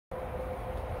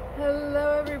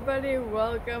Hello everybody,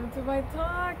 welcome to my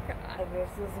talk.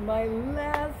 This is my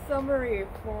last summary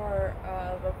for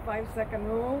the 5-second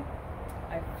rule.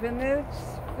 I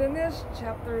finished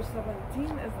chapter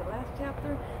 17 is the last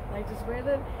chapter. I just read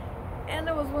it and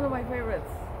it was one of my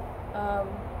favorites.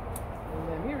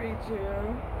 Let me read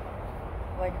you.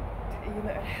 Like,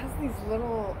 it has these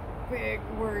little big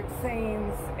word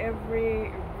sayings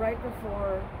right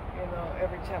before,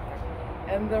 every chapter.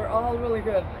 And they're all really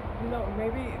good.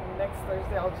 Maybe next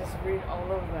Thursday I'll just read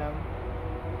all of them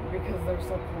because they're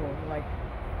so cool. Like,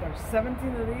 there's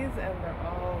 17 of these and they're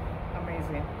all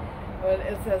amazing. But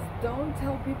it says, don't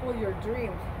tell people your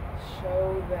dreams,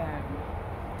 show them.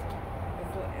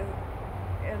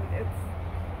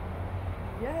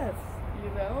 Yes,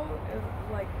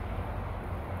 it's like,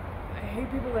 I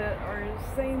hate people that are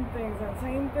saying things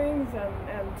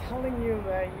and telling you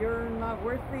that you're not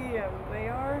worthy and they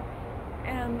are.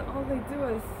 And all they do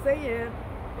is say it,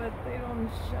 but they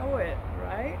don't show it,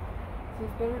 right? So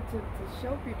it's better to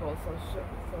show people, so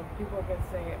people can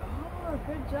say, oh,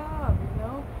 good job,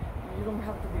 You don't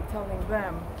have to be telling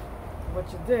them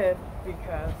what you did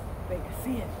because they can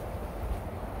see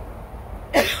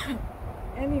it.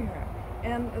 Anyhow,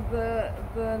 and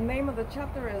the name of the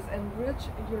chapter is Enrich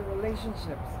Your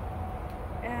Relationships.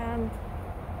 And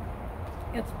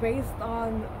it's based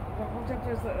on the whole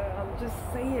chapter is just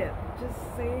say it. Just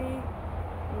say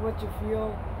what you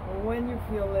feel when you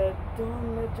feel it.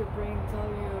 Don't let your brain tell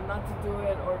you not to do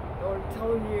it or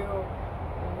tell you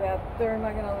that they're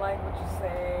not going to like what you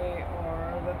say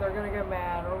or that they're going to get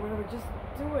mad or whatever. Just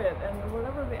do it. And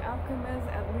whatever the outcome is,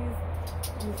 at least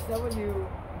you said what you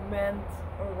meant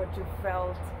or what you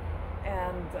felt,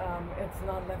 and it's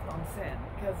not left unsaid.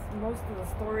 Because most of the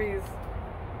stories,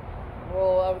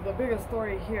 the biggest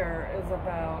story here is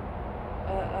about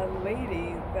a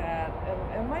lady that, and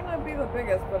it might not be the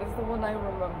biggest, but it's the one I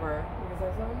remember because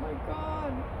I said, oh my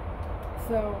god.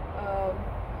 So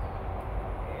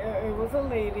it was a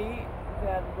lady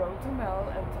that wrote to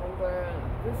Mel and told her,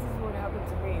 this is what happened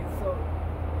to me. So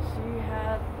she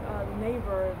had a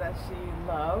neighbor that she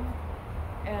loved,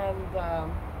 and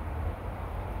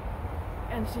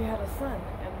she had a son,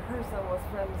 and her son was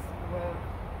friends with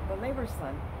the neighbor's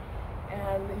son.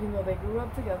 And, they grew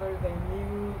up together, they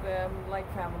knew them like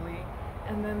family.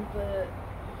 And then the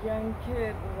young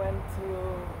kid went to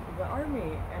the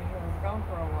army and he was gone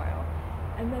for a while.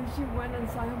 And then she went and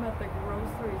saw him at the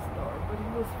grocery store, but he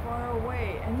was far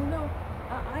away. And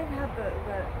I've had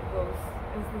those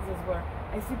instances where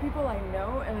I see people I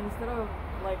know, and instead of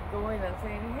like going and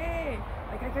saying, hey,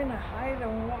 like I kind of hide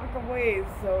and walk away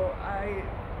so I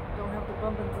don't have to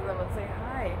bump into them and say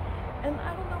hi. And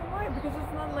I don't know why, because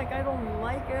it's not like I don't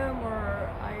like them or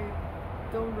I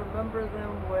don't remember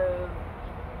them with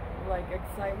like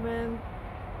excitement.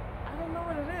 I don't know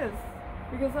what it is,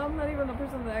 because I'm not even a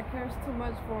person that cares too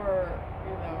much for,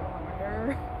 how my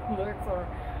hair looks or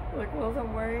the clothes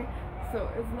I'm wearing. So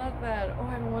it's not that, oh,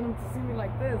 I don't want them to see me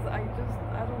like this. I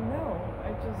don't know.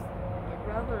 I just would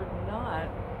rather not.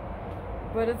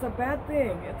 But it's a bad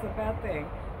thing. It's a bad thing.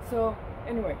 So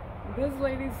anyway, this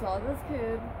lady saw this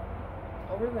kid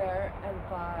over there and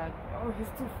thought, oh,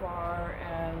 he's too far,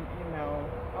 and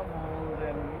I'm old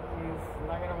and he's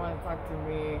not gonna want to talk to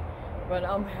me, but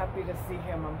I'm happy to see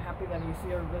him. I'm happy that he's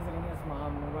here visiting his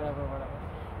mom or whatever.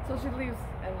 So she leaves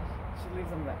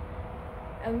him there,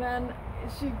 and then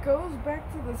she goes back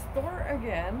to the store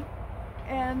again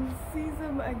and sees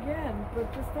him again, but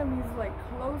this time he's like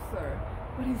closer,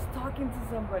 but he's talking to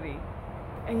somebody.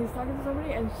 And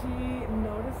she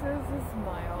notices his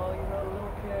smile.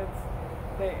 Little kids,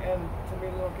 and to me,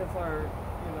 little kids are,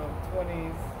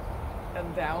 20s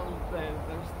and down.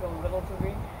 They're still little to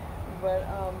me. But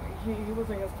he was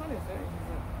in his 20s.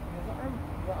 He's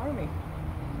the army.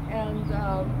 And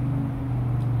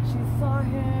she saw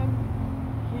him.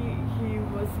 He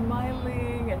was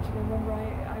smiling, and she remembered,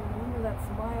 I remember that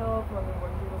smile from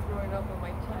when he was growing up as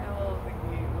my child. And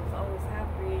he was always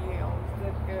happy. He always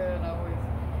did good. Always,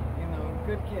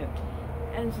 good kid.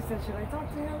 And she said, should I talk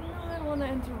to him? No, I don't want to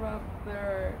interrupt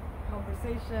their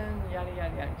conversation, yada,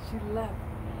 yada, yada. She left.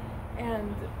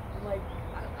 And, like,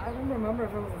 I don't remember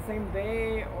if it was the same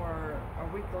day or a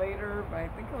week later, but I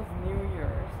think it was New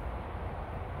Year's.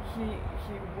 He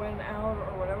went out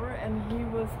or whatever, and he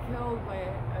was killed by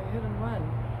a hit and run.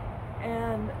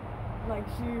 And, like,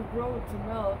 she wrote to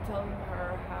Mel telling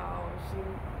her how she,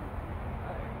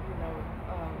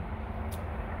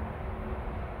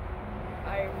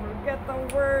 I forget the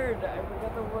word,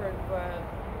 but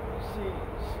she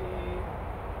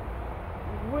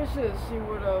wishes she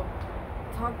would have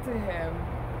talked to him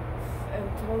and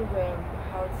told him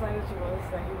how excited she was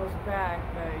that he was back,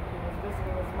 that he was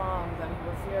visiting his mom, that he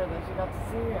was here, that she got to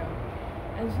see him.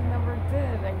 And she never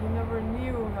did, and he never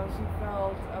knew how she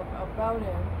felt about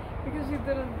him because she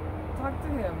didn't talk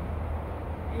to him,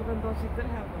 even though she did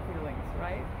have the feelings,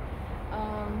 right?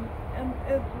 And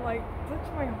it like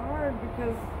touched my heart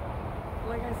because,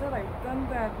 like I said, I've done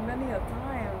that many a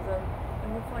times, and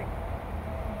it's like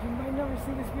you might never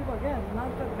see these people again. Not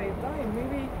that they died,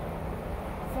 maybe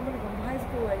somebody from high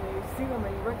school and you see them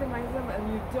and you recognize them and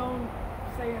you don't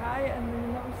say hi and then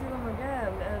you never see them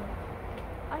again. And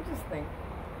I just think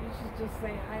you should just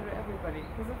say hi to everybody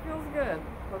because it feels good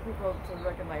for people to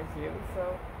recognize you.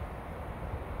 So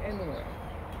anyway,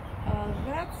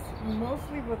 that's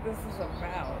mostly what this is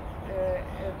about.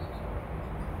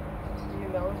 You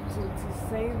know, to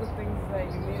say the things that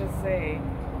you need to say.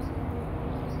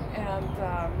 And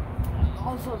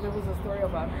also there was a story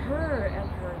about her and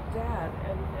her dad,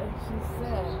 and she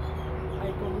said, I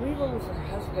believe it was her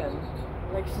husband,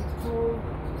 like she told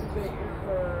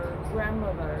her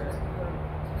grandmother, her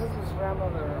husband's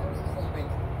grandmother or something,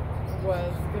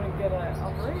 was going to get an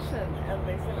operation, and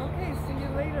they said, okay, see you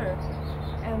later.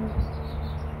 And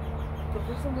the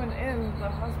person went in the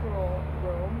hospital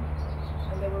room,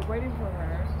 and they were waiting for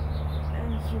her,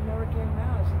 and she never came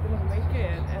out. She didn't make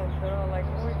it, and they're all like,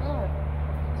 oh my God,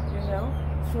 you know?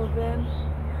 So then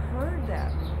her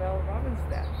dad, Mel Robbins'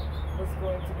 dad, was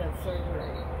going to get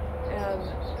surgery, and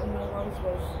Mel Robbins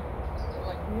was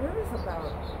like nervous about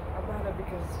it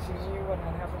because she knew what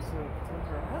had happened to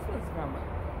her husband's grandma.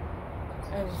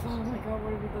 And she said, oh my God,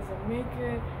 what if he doesn't make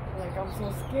it? Like, I'm so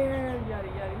scared,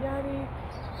 yada, yada, yada.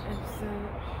 And she said,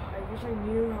 oh, I wish I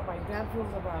knew how my dad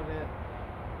feels about it.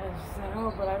 And she said,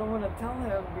 oh, but I don't want to tell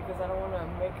him because I don't want to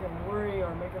make him worry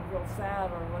or make him feel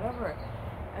sad or whatever.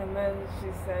 And then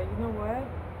she said, you know what?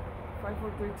 5,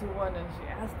 4, 3, 2, 1. And she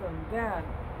asked him, Dad,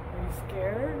 are you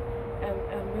scared?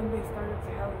 And then they started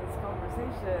to have this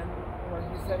conversation where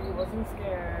he said he wasn't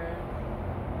scared,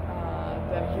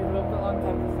 that he lived a long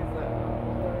time because he's an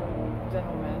older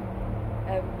gentleman.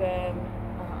 And then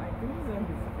I think he's in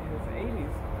his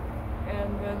 80s.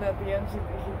 And then at the end,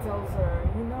 he tells her,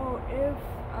 you know, if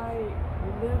I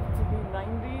live to be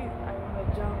 90, I want to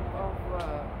jump off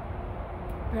a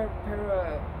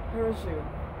parachute,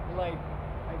 like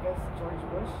I guess George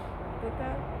Bush did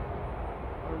that,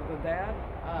 or the dad,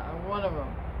 one of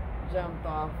them jumped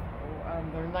off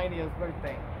on their 90th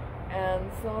birthday.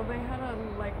 And so they had a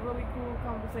like really cool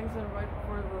conversation right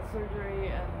before the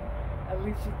surgery, and at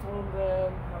least she told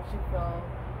them how she felt,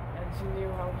 and she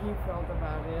knew how he felt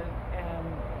about it, and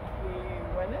he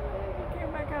went in and he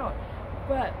came back out.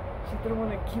 But she didn't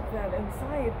want to keep that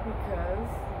inside because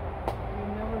you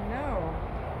never know,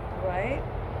 right?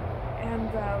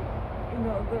 And you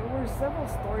know, there were several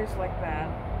stories like that,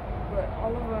 but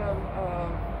all of them,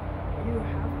 you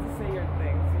have to say your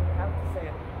things. You have to say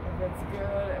it. If it's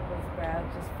good, if it's bad,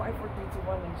 just 5, 4, 3, 2,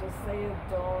 1, and just say it.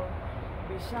 Don't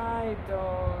be shy.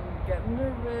 Don't get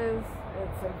nervous.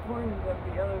 It's important that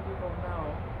the other people know,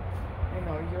 you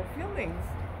know, your feelings.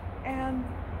 And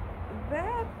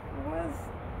that was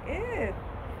it.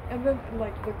 And then,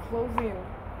 like, the closing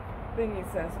thing, he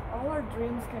says, all our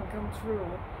dreams can come true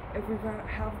if we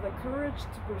have the courage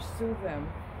to pursue them.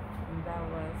 And that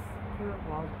was pure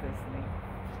Walt Disney.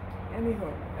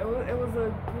 Anywho, it was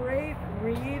a great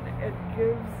read. It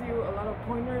gives you a lot of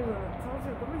pointers and it tells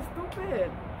you, don't be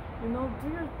stupid. You know, do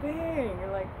your thing.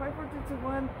 Like 5, 4, 3, 2,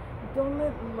 1. Don't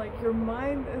let, like, your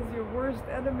mind is your worst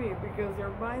enemy, because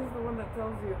your mind's the one that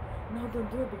tells you, no, don't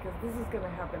do it because this is going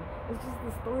to happen. It's just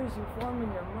the stories you form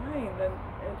in your mind, and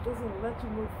it doesn't let you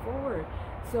move forward.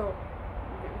 So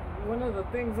one of the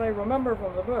things I remember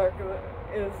from the book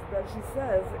is that she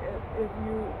says, if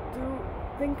you do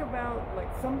think about like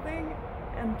something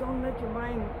and don't let your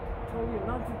mind tell you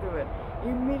not to do it,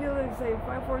 immediately say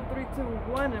 5, 4, 3, 2,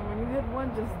 1, and when you hit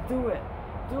 1, just do it.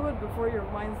 Do it before your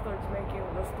mind starts making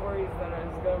the stories that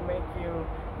is going to make you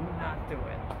not do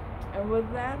it. And with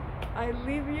that, I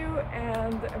leave you,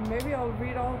 and maybe I'll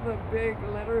read all the big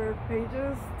letter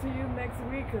pages to you next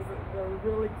week because they're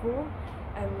really cool.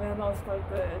 And then I'll start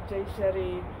the Jay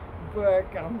Shetty book.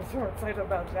 I'm so excited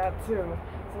about that too.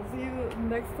 So see you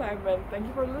next time, and thank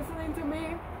you for listening to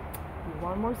me. If you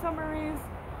want more summaries,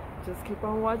 just keep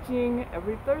on watching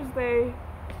every Thursday.